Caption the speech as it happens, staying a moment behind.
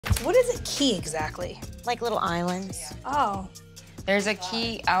What is a key exactly? Like little islands. Oh. There's a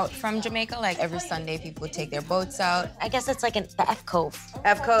key out from Jamaica. Like every Sunday, people would take their boats out. I guess it's like the F Cove.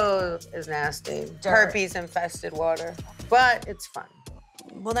 F Cove is nasty. Herpes-infested water, but it's fun.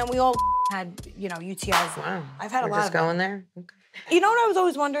 Well, then we all had, you know, UTIs. Wow. I've had a lot of them. We're just going there? Okay. You know what I was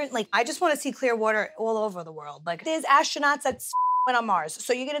always wondering? Like, I just want to see clear water all over the world. Like, there's astronauts that went on Mars.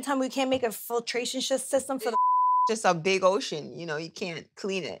 So you're gonna tell me we can't make a filtration system for the Just a big ocean, you know, you can't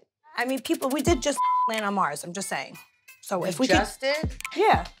clean it. I mean, we did just land on Mars, I'm just saying. So if we just did?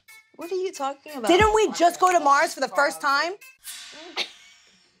 Yeah. What are you talking about? Didn't we just go to Mars for the first time?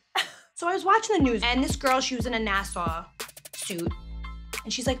 So I was watching the news, and this girl, she was in a NASA suit.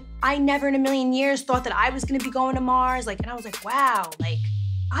 And she's like, I never in a million years thought that I was gonna be going to Mars. Like, and I was like, wow, like,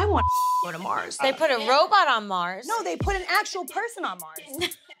 I want to go to Mars. They put a robot on Mars. No, they put an actual person on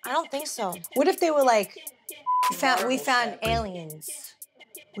Mars. I don't think so. What if they were like, we found aliens?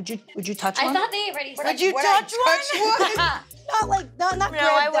 Would you touch one? I thought they already said. Would you touch one? Not like, not No,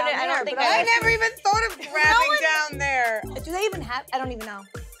 I wouldn't. I don't think I never even thought of grabbing down there. Do they even have? I don't even know.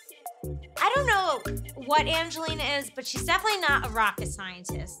 I don't know what Angelina is, but she's definitely not a rocket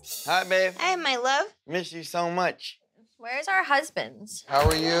scientist. Hi, babe. Hey, my love. Miss you so much. Where's our husbands? How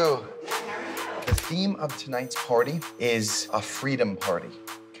are you? The theme of tonight's party is a freedom party.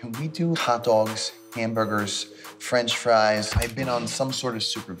 Can we do hot dogs, hamburgers, French fries? I've been on some sort of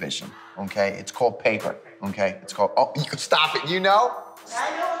supervision, okay? It's called paper, okay? It's called, oh, you can stop it, you know? I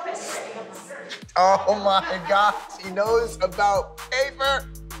know. Oh my God, he knows about paper.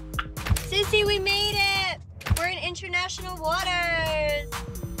 Sissy, we made it. We're in international waters.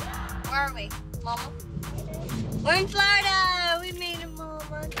 Where are we, Mama? We're in Florida. We made it,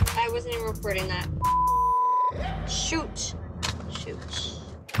 Mama. I wasn't even recording that. Shoot.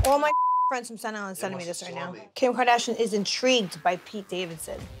 All my friends from Staten Island sending me this right now. Kim Kardashian is intrigued by Pete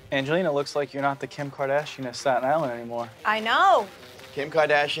Davidson. Angelina, looks like you're not the Kim Kardashian of Staten Island anymore. I know. Kim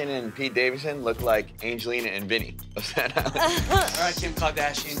Kardashian and Pete Davidson look like Angelina and Vinny of Staten Island. All right, Kim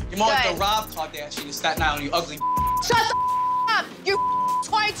Kardashian. You're more like the Rob Kardashian of Staten Island, you ugly. Shut the up! You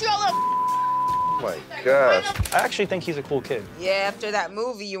 22-year-old. Oh my gosh. I actually think he's a cool kid. Yeah, after that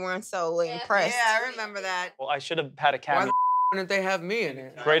movie, you weren't so impressed. Yeah, I remember that. Well, I should have had a cameo. Why didn't they have me in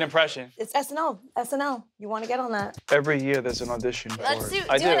it? Great impression. It's SNL. You want to get on that? Every year there's an audition for Let's it.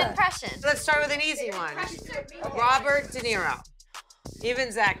 do an impression. Let's start with an easy one. Robert De Niro.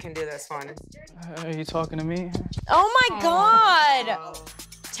 Even Zach can do this one. Are you talking to me? Oh my God.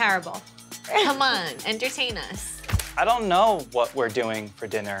 Terrible. Come on, entertain us. I don't know what we're doing for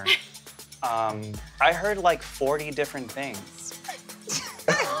dinner. I heard like 40 different things.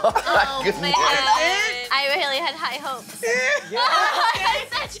 Oh, man. I really had high hopes. I had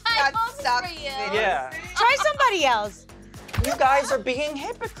such high hopes for you. Yeah. Try somebody else. You guys are being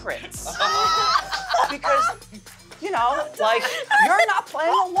hypocrites. Because, you know, like, you're not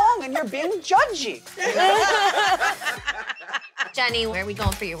playing along and you're being judgy. Jenny, where are we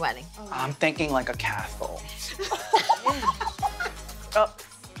going for your wedding? I'm thinking like a castle. Oh,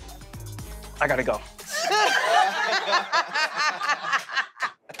 I gotta go.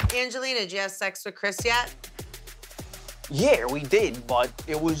 Angelina, did you have sex with Chris yet? Yeah, we did, but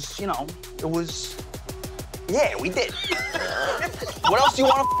it was, you know, yeah, we did. What else do you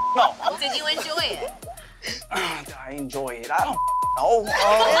want to know? Did you enjoy it? I enjoy it. I don't know. Like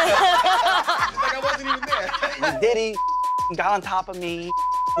I wasn't even there. He did it. He got on top of me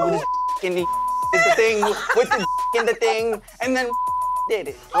with his and he did the thing with the in the thing, and then did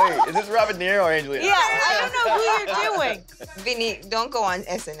it. Wait, is this Robert De Niro or Angelina? Yeah, I don't know who you're doing. Vinny, don't go on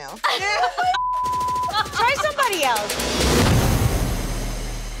SNL. Try somebody else.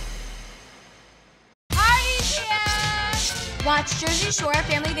 Watch Jersey Shore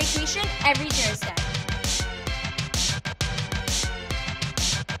Family Vacation every Thursday.